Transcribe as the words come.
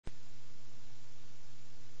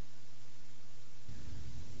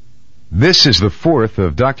This is the fourth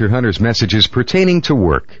of Dr. Hunter's messages pertaining to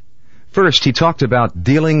work. First, he talked about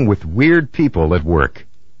dealing with weird people at work.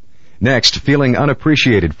 Next, feeling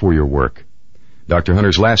unappreciated for your work. Dr.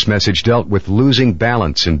 Hunter's last message dealt with losing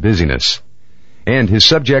balance in busyness. And his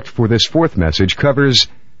subject for this fourth message covers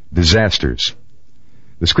disasters.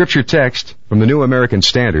 The scripture text from the New American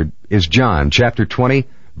Standard is John chapter 20,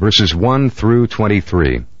 verses 1 through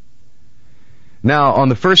 23. Now, on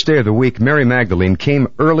the first day of the week, Mary Magdalene came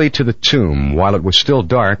early to the tomb while it was still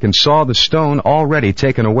dark and saw the stone already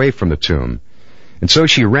taken away from the tomb. And so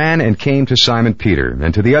she ran and came to Simon Peter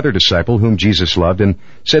and to the other disciple whom Jesus loved and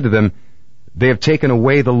said to them, "They have taken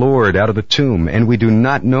away the Lord out of the tomb, and we do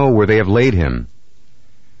not know where they have laid him."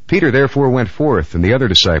 Peter therefore went forth and the other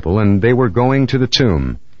disciple, and they were going to the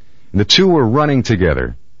tomb. And the two were running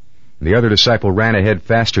together. The other disciple ran ahead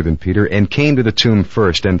faster than Peter and came to the tomb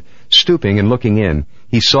first, and stooping and looking in,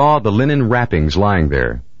 he saw the linen wrappings lying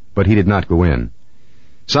there, but he did not go in.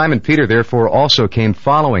 Simon Peter therefore also came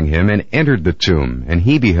following him and entered the tomb, and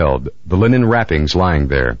he beheld the linen wrappings lying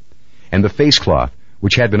there, and the face cloth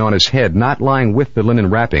which had been on his head not lying with the linen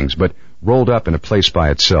wrappings, but rolled up in a place by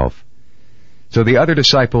itself. So the other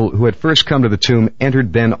disciple who had first come to the tomb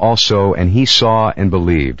entered then also, and he saw and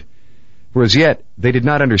believed. For as yet they did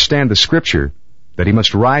not understand the scripture, that he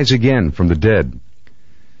must rise again from the dead.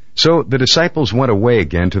 So the disciples went away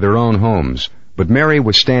again to their own homes, but Mary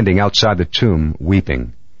was standing outside the tomb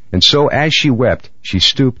weeping. And so as she wept, she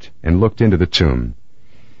stooped and looked into the tomb.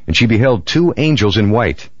 And she beheld two angels in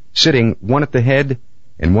white, sitting, one at the head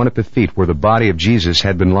and one at the feet where the body of Jesus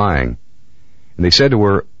had been lying. And they said to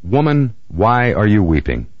her, "Woman, why are you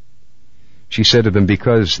weeping?" She said to them,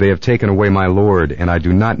 "Because they have taken away my Lord, and I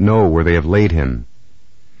do not know where they have laid him."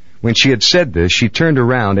 When she had said this, she turned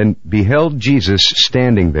around and beheld Jesus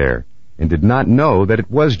standing there, and did not know that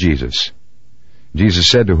it was Jesus. Jesus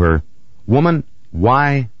said to her, "Woman,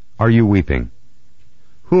 why are you weeping?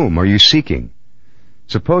 Whom are you seeking?"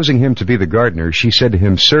 Supposing him to be the gardener, she said to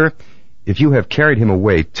him, "Sir, if you have carried him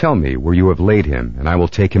away, tell me where you have laid him, and I will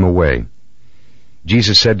take him away."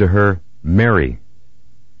 Jesus said to her, "Mary."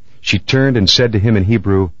 She turned and said to him in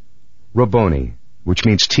Hebrew, "Rabboni," which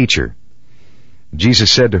means teacher.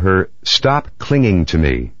 Jesus said to her, "Stop clinging to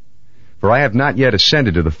me, for I have not yet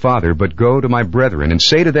ascended to the Father, but go to my brethren, and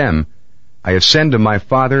say to them, I ascend to my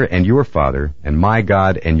Father and your Father, and my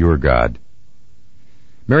God and your God."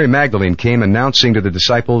 Mary Magdalene came announcing to the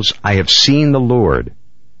disciples, "I have seen the Lord,"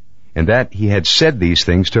 and that he had said these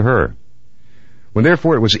things to her. When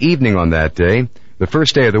therefore it was evening on that day, the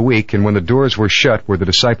first day of the week, and when the doors were shut where the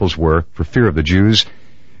disciples were, for fear of the Jews,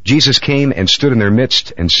 Jesus came and stood in their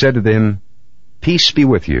midst, and said to them, "Peace be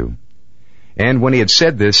with you." And when he had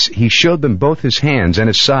said this, he showed them both his hands and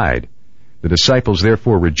his side. The disciples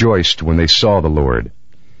therefore rejoiced when they saw the Lord.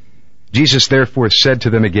 Jesus therefore said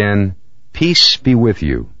to them again, "Peace be with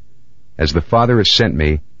you. As the Father has sent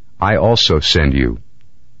me, I also send you."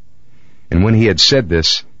 And when he had said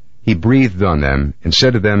this, he breathed on them, and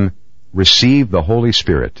said to them, "Receive the Holy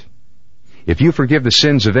Spirit. If you forgive the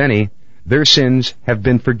sins of any, their sins have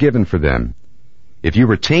been forgiven for them. If you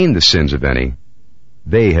retain the sins of any,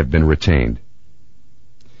 they have been retained."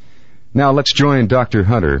 Now let's join Dr.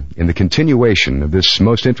 Hunter in the continuation of this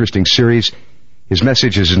most interesting series. His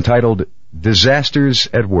message is entitled, Disasters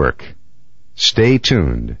at Work. Stay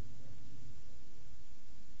tuned.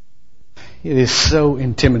 It is so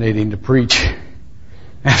intimidating to preach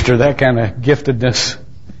after that kind of giftedness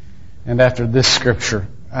and after this scripture.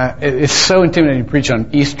 It's so intimidating to preach on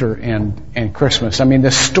Easter and Christmas. I mean, the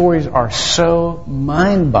stories are so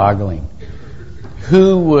mind-boggling.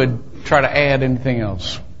 Who would try to add anything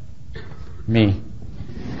else? Me.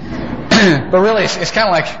 But really, it's kind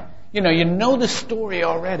of like, you know the story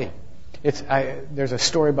already. There's a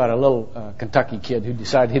story about a little Kentucky kid who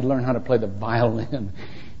decided he'd learn how to play the violin.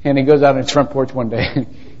 And he goes out on his front porch one day, and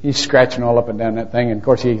he's scratching all up and down that thing. And, of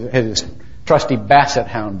course, he has his trusty basset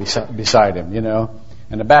hound beside him,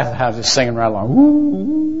 And the basset hound is singing right along.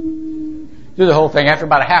 Woo, do the whole thing. After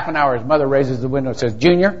about a half an hour, his mother raises the window and says,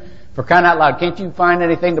 "Junior, for crying out loud, can't you find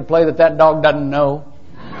anything to play that dog doesn't know?"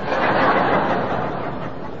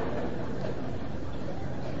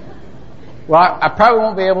 Well, I probably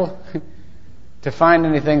won't be able to find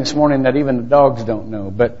anything this morning that even the dogs don't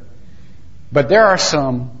know. But there are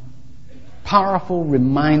some powerful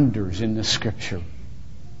reminders in the Scripture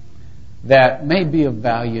that may be of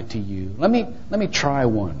value to you. Let me try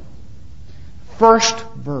one. First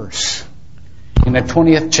verse in the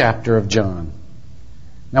 20th chapter of John.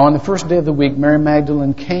 Now on the first day of the week, Mary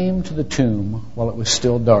Magdalene came to the tomb while it was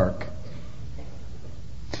still dark.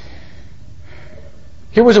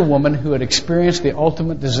 Here was a woman who had experienced the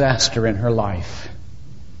ultimate disaster in her life.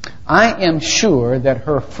 I am sure that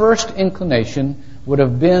her first inclination would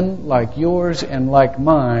have been like yours and like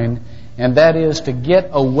mine, and that is to get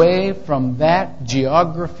away from that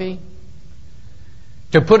geography,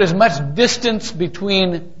 to put as much distance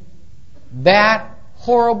between that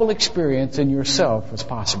horrible experience and yourself as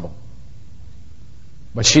possible.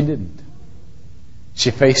 But she didn't.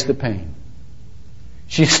 She faced the pain.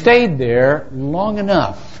 She stayed there long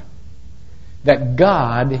enough that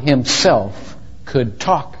God Himself could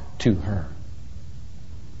talk to her.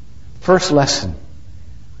 First lesson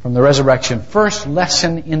from the resurrection. First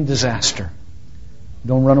lesson in disaster.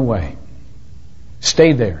 Don't run away.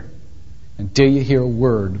 Stay there until you hear a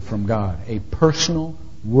word from God. A personal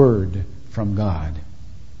word from God.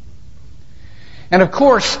 And of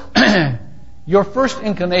course, your first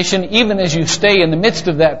inclination, even as you stay in the midst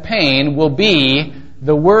of that pain, will be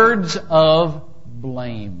the words of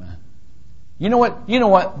blame. You know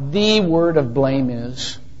what the word of blame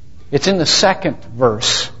is? It's in the 2nd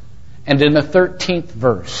verse and in the 13th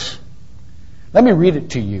verse. Let me read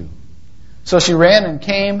it to you. So she ran and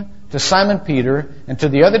came to Simon Peter and to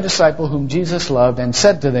the other disciple whom Jesus loved and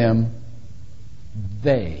said to them,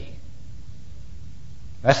 they.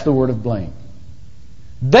 That's the word of blame.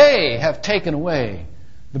 They have taken away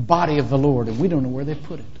the body of the Lord, and we don't know where they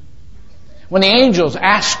put it. When the angels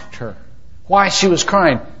asked her why she was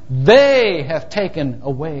crying, they have taken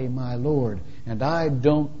away my Lord, and I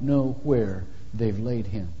don't know where they've laid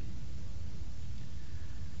Him.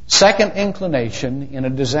 Second inclination in a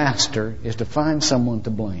disaster is to find someone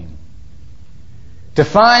to blame. To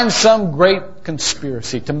find some great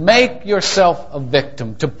conspiracy, to make yourself a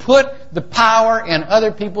victim, to put the power in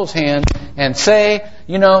other people's hands and say,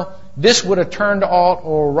 this would have turned out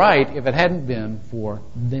all right if it hadn't been for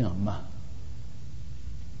them.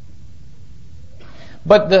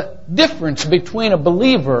 But the difference between a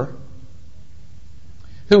believer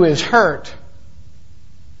who is hurt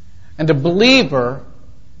and a believer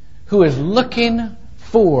who is looking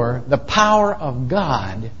for the power of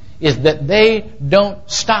God is that they don't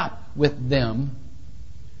stop with them.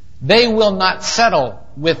 They will not settle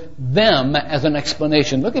with them as an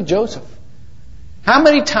explanation. Look at Joseph. How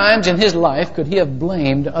many times in his life could he have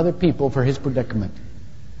blamed other people for his predicament?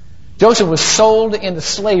 Joseph was sold into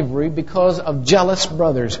slavery because of jealous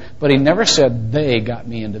brothers, but he never said, they got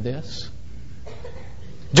me into this.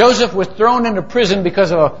 Joseph was thrown into prison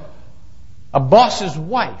because of a boss's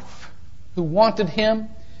wife who wanted him,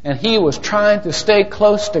 and he was trying to stay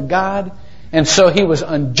close to God, and so he was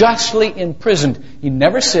unjustly imprisoned. He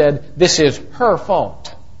never said, this is her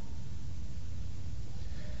fault.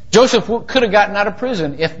 Joseph could have gotten out of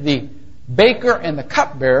prison if the baker and the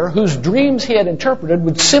cupbearer, whose dreams he had interpreted,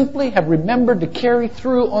 would simply have remembered to carry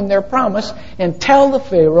through on their promise and tell the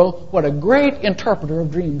Pharaoh what a great interpreter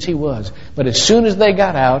of dreams he was. But as soon as they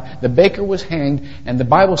got out, the baker was hanged, and the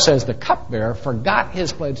Bible says the cupbearer forgot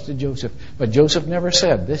his pledge to Joseph. But Joseph never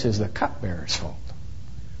said, this is the cupbearer's fault.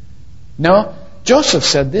 No, Joseph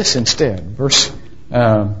said this instead. Verse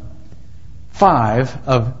 5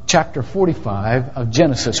 of chapter 45 of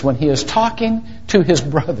Genesis, when he is talking to his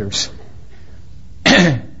brothers.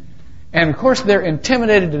 And of course they're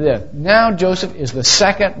intimidated to death. Now Joseph is the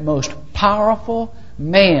second most powerful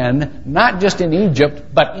man, not just in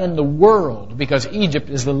Egypt, but in the world, because Egypt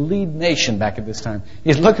is the lead nation back at this time.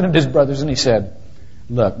 He's looking at his brothers and he said,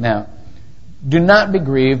 look, now, do not be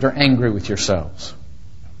grieved or angry with yourselves,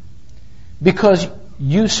 because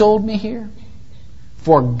you sold me here.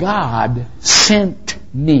 For God sent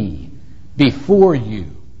me before you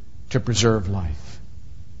to preserve life.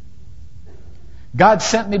 God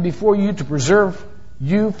sent me before you to preserve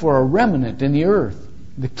you for a remnant in the earth,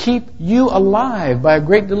 to keep you alive by a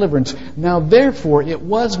great deliverance. Now therefore it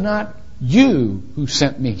was not you who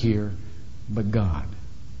sent me here, but God.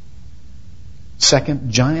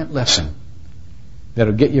 Second giant lesson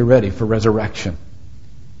that'll get you ready for resurrection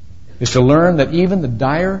is to learn that even the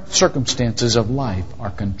dire circumstances of life are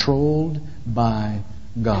controlled by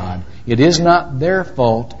God. It is not their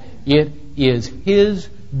fault. It is His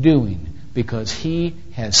doing, because He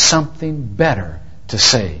has something better to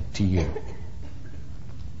say to you.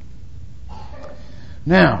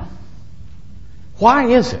 Now, why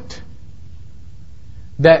is it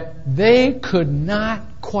that they could not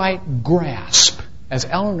quite grasp, as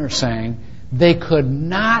Eleanor sang, they could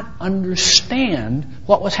not understand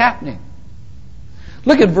what was happening?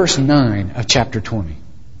 Look at verse 9 of chapter 20.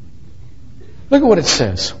 Look at what it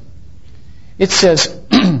says. It says,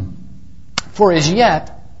 for as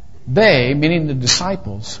yet they, meaning the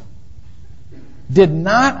disciples, did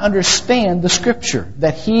not understand the Scripture,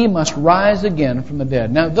 that He must rise again from the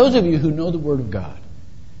dead. Now, those of you who know the Word of God,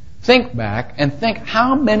 think back and think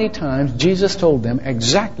how many times Jesus told them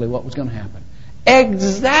exactly what was going to happen.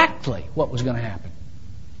 Exactly what was going to happen.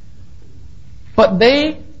 But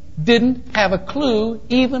they didn't have a clue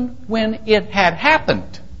even when it had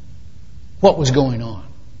happened what was going on.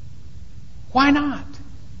 Why not?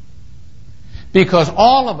 Because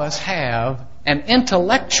all of us have an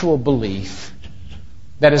intellectual belief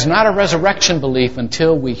that is not a resurrection belief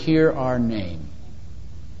until we hear our name.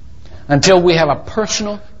 Until we have a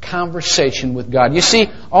personal conversation with God. You see,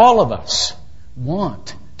 all of us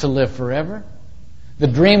want to live forever. The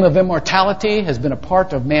dream of immortality has been a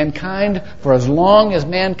part of mankind for as long as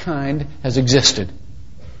mankind has existed.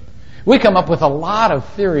 We come up with a lot of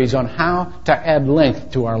theories on how to add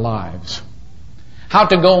length to our lives. How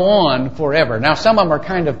to go on forever. Now, some of them are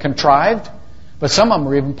kind of contrived, but some of them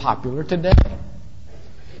are even popular today.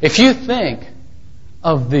 If you think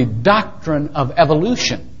of the doctrine of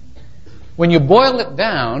evolution, when you boil it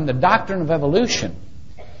down, the doctrine of evolution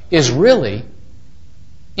is really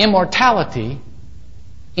immortality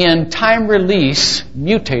in time-release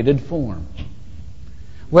mutated form.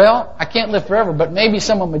 Well, I can't live forever, but maybe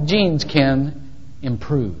some of my genes can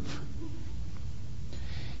improve.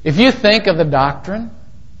 If you think of the doctrine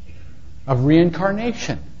of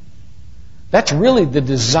reincarnation, that's really the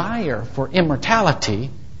desire for immortality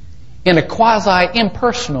in a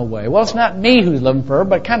quasi-impersonal way. Well, it's not me who's living forever,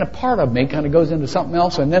 but kind of part of me kind of goes into something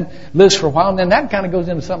else and then lives for a while, and then that kind of goes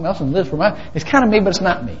into something else and lives for a while. It's kind of me, but it's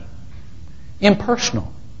not me.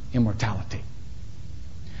 Impersonal immortality.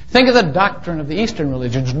 Think of the doctrine of the Eastern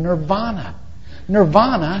religions, nirvana.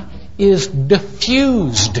 Nirvana is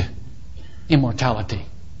diffused immortality.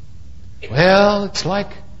 Well, it's like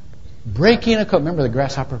breaking a Coke. Remember the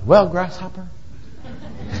grasshopper? Well, grasshopper.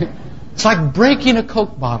 It's like breaking a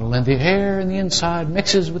Coke bottle, and the air in the inside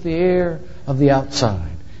mixes with the air of the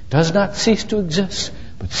outside. Does not cease to exist,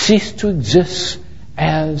 but cease to exist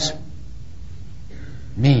as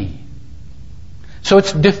me. So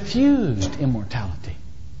it's diffused immortality.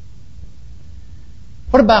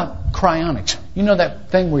 What about cryonics? You know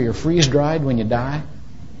that thing where you're freeze-dried when you die?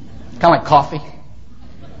 Kind of like coffee.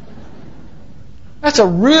 That's a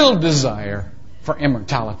real desire for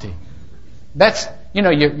immortality. That's, you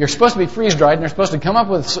know, you're supposed to be freeze-dried, and they're supposed to come up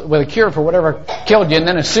with a cure for whatever killed you, and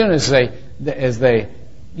then as soon as they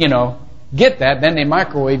get that, then they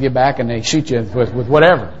microwave you back and they shoot you with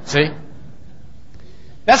whatever. See?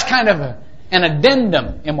 That's kind of an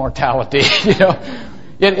addendum immortality. You know,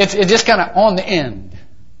 it's just kind of on the end.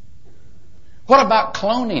 What about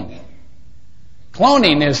cloning?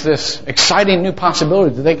 Cloning is this exciting new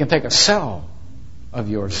possibility that they can take a cell of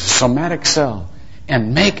yours, a somatic cell,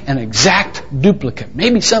 and make an exact duplicate.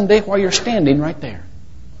 Maybe someday while you're standing right there.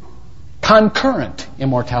 Concurrent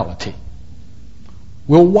immortality.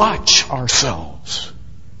 We'll watch ourselves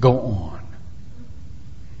go on.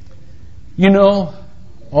 You know,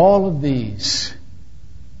 all of these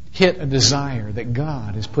hit a desire that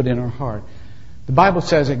God has put in our heart. The Bible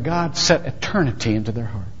says that God set eternity into their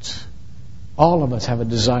hearts. All of us have a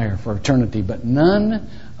desire for eternity, but none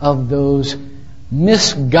of those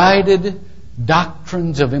misguided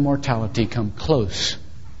doctrines of immortality come close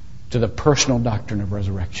to the personal doctrine of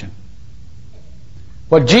resurrection.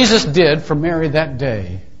 What Jesus did for Mary that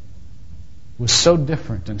day was so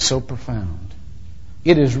different and so profound.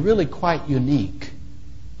 It is really quite unique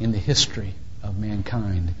in the history of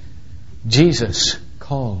mankind. Jesus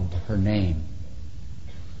called her name.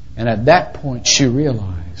 And at that point she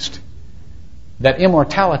realized that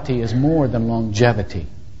immortality is more than longevity.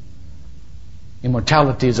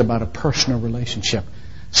 Immortality is about a personal relationship.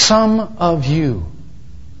 Some of you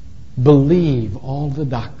believe all the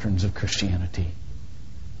doctrines of Christianity,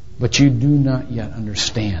 but you do not yet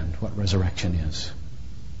understand what resurrection is.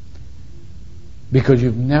 Because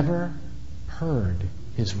you've never heard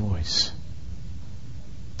His voice.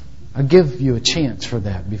 I'll give you a chance for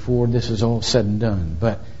that before this is all said and done,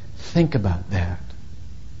 but think about that.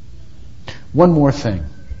 One more thing.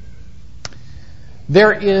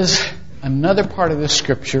 There is another part of this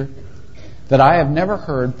scripture that I have never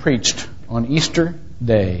heard preached on Easter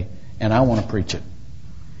Day, and I want to preach it.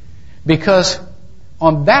 Because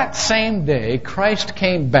on that same day, Christ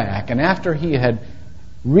came back, and after He had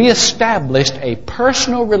reestablished a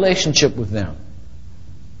personal relationship with them,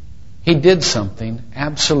 He did something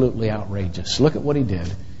absolutely outrageous. Look at what He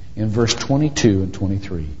did in verse 22 and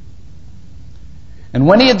 23. And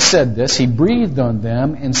when He had said this, He breathed on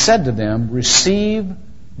them and said to them, "Receive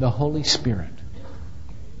the Holy Spirit.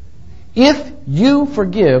 If you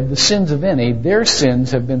forgive the sins of any, their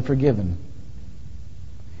sins have been forgiven.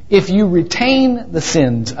 If you retain the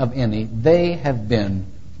sins of any, they have been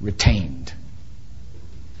retained.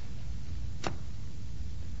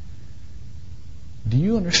 Do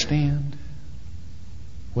you understand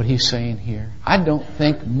what he's saying here? I don't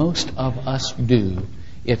think most of us do.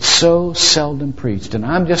 It's so seldom preached. And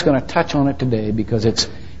I'm just going to touch on it today because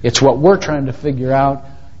it's what we're trying to figure out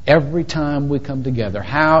every time we come together.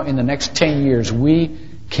 How in the next 10 years we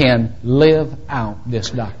can live out this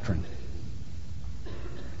doctrine.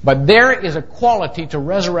 But there is a quality to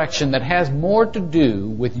resurrection that has more to do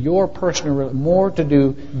with your personal, more to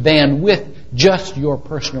do than with just your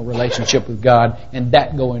personal relationship with God and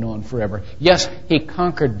that going on forever. Yes, He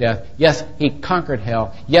conquered death. Yes, He conquered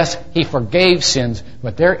hell. Yes, He forgave sins.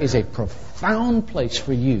 But there is a profound place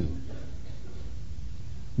for you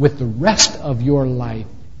with the rest of your life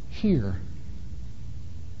here.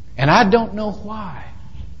 And I don't know why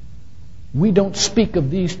we don't speak of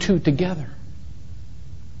these two together.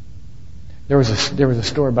 There was a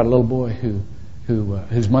story about a little boy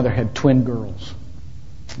whose mother had twin girls.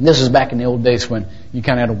 And this is back in the old days when you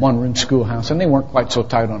kind of had a one-room schoolhouse, and they weren't quite so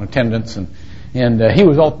tight on attendance. And he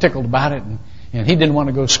was all tickled about it, and he didn't want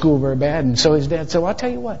to go to school very bad. And so his dad said, "Well, I'll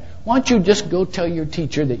tell you what. Why don't you just go tell your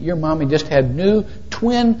teacher that your mommy just had new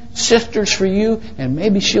twin sisters for you, and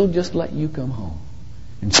maybe she'll just let you come home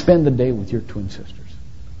and spend the day with your twin sisters."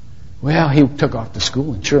 Well, he took off to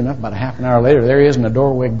school, and sure enough, about a half an hour later, there he is in the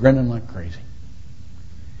doorway grinning like crazy.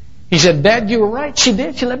 He said, "Dad, you were right. She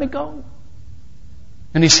did. She let me go."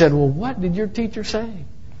 And he said, "Well, what did your teacher say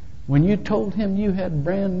when you told him you had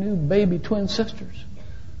brand new baby twin sisters?"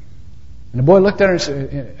 And the boy looked at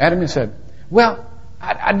him and said, "Well,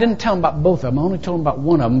 I didn't tell him about both of them. I only told him about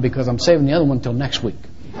one of them because I'm saving the other one until next week."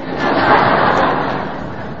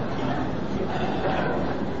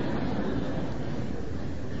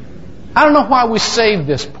 I don't know why we saved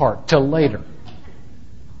this part till later.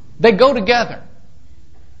 They go together.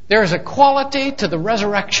 There is a quality to the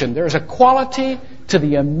resurrection. There is a quality to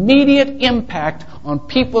the immediate impact on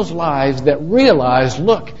people's lives that realize,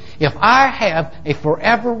 look, if I have a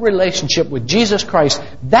forever relationship with Jesus Christ,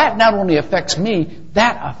 that not only affects me,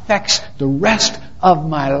 that affects the rest of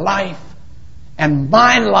my life. And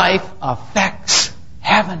my life affects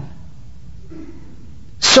heaven.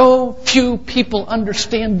 So few people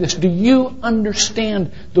understand this. Do you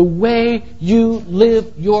understand the way you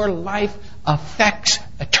live your life affects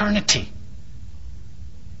eternity?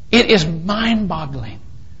 It is mind-boggling.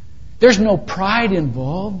 There's no pride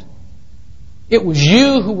involved. It was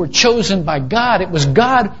you who were chosen by God. It was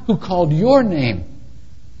God who called your name.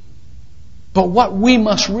 But what we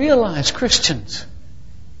must realize, Christians,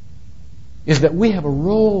 is that we have a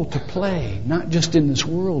role to play, not just in this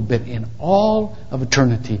world, but in all of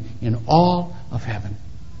eternity, in all of heaven.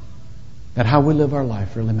 That how we live our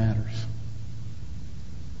life really matters.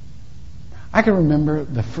 I can remember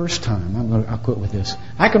the first time, I'll quit with this.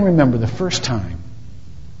 I can remember the first time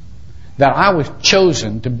that I was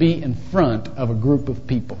chosen to be in front of a group of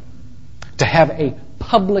people, to have a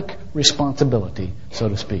public responsibility, so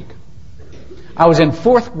to speak. I was in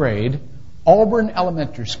 4th grade, Auburn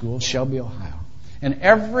Elementary School, Shelby, Ohio. And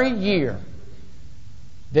every year,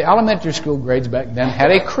 the elementary school grades back then had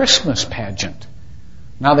a Christmas pageant.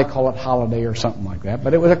 Now they call it holiday or something like that,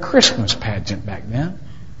 but it was a Christmas pageant back then.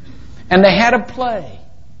 And they had a play.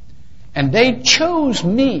 And they chose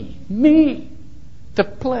me, to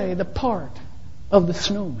play the part of the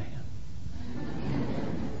snowman.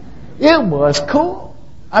 It was cool.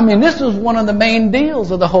 I mean, this was one of the main deals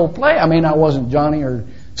of the whole play. I mean, I wasn't Johnny or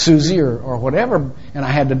Susie or whatever, and I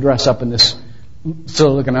had to dress up in this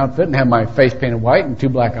silly-looking outfit and have my face painted white and 2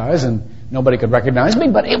 black eyes, and nobody could recognize me.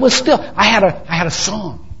 But it was still, I had a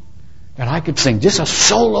song that I could sing, just a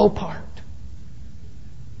solo part.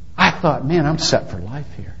 I thought, man, I'm set for life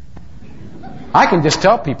here. I can just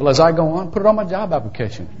tell people as I go on, put it on my job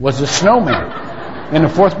application. Was the snowman in the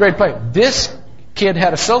 4th grade play. This kid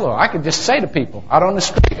had a solo. I could just say to people out on the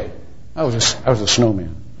street, I was a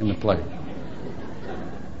snowman in the play.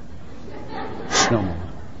 Snowman.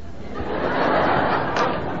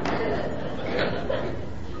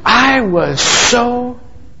 I was so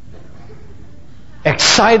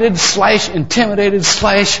excited / intimidated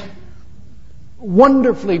 /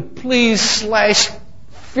 wonderfully pleased /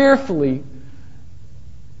 fearfully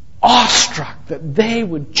awestruck that they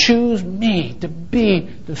would choose me to be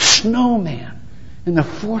the snowman in the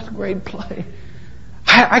 4th grade play.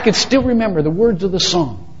 I could still remember the words of the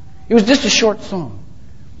song. It was just a short song.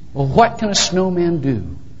 Well, what can a snowman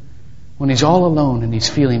do when he's all alone and he's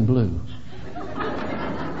feeling blue?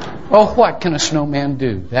 Oh, what can a snowman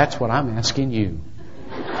do? That's what I'm asking you.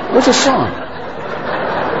 What's a song?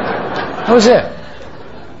 That was it.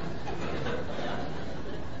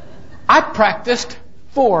 I practiced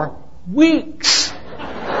for weeks.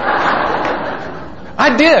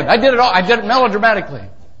 I did it all. I did it melodramatically.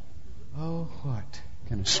 Oh, what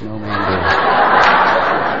can a snowman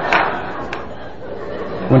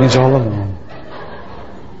do when he's all alone,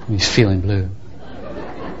 when he's feeling blue?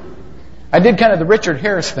 I did kind of the Richard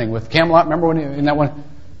Harris thing with Camelot. Remember when in that one?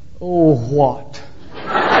 Oh, what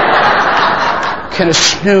can a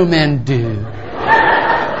snowman do?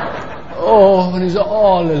 Oh, when he's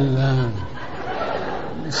all alone,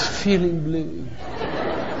 he's feeling blue.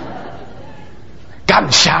 Got in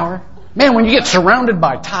the shower. Man, when you get surrounded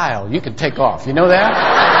by tile, you can take off. You know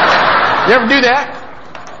that? You ever do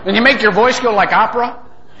that? When you make your voice go like opera?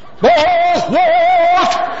 Oh,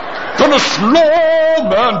 what can a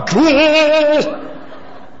snowman do?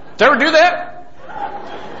 Did you ever do that?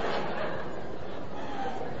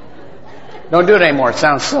 Don't do it anymore. It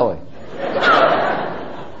sounds silly.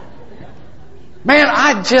 Man,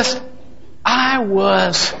 I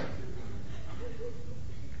was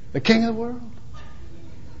the king of the world.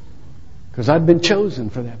 Because I'd been chosen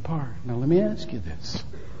for that part. Now let me ask you this.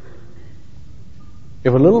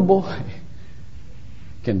 If a little boy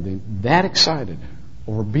can be that excited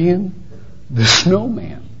over being the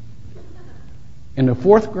snowman in the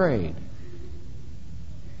 4th grade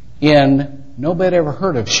in nobody ever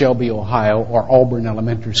heard of Shelby, Ohio or Auburn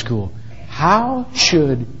Elementary School, how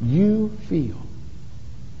should you feel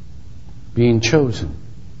being chosen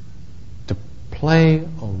to play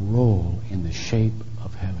a role in the shape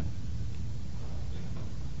of heaven?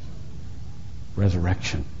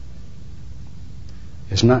 Resurrection.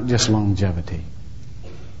 It's not just longevity.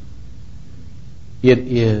 It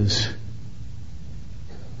is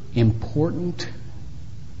important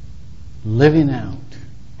living out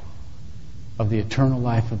of the eternal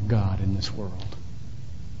life of God in this world.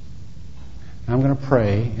 I'm going to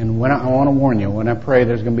pray, and I want to warn you, when I pray,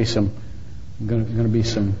 there's going to be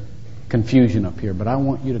some confusion up here, but I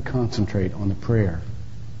want you to concentrate on the prayer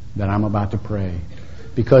that I'm about to pray.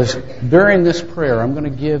 Because during this prayer, I'm going to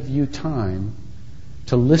give you time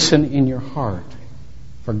to listen in your heart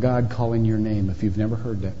for God calling your name if you've never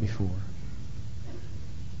heard that before.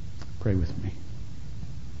 Pray with me.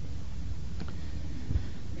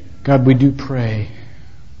 God, we do pray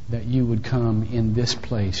that you would come in this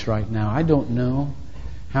place right now. I don't know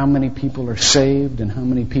how many people are saved and how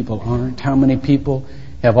many people aren't. How many people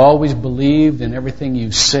have always believed in everything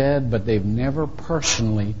you said, but they've never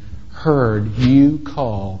personally heard you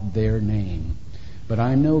call their name. But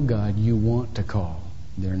I know, God, you want to call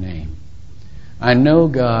their name. I know,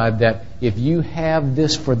 God, that if you have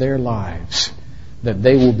this for their lives, that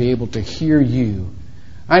they will be able to hear you.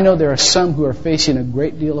 I know there are some who are facing a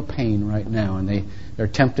great deal of pain right now, and they're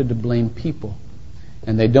tempted to blame people.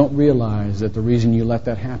 And they don't realize that the reason you let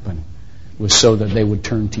that happen was so that they would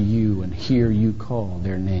turn to you and hear you call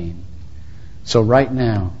their name. So right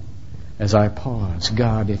now, as I pause,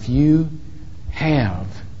 God, if you have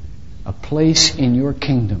a place in your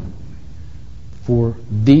kingdom for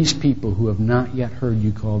these people who have not yet heard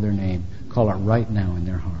you call their name, call it right now in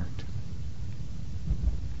their heart.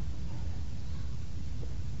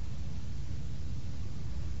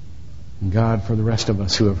 And God, for the rest of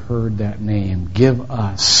us who have heard that name, give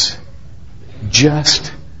us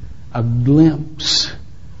just a glimpse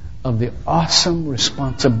of the awesome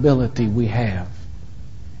responsibility we have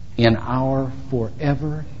in our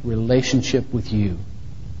forever relationship with you.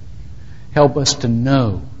 Help us to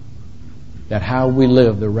know that how we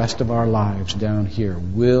live the rest of our lives down here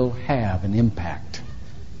will have an impact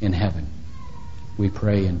in heaven. We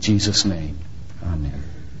pray in Jesus' name. Amen.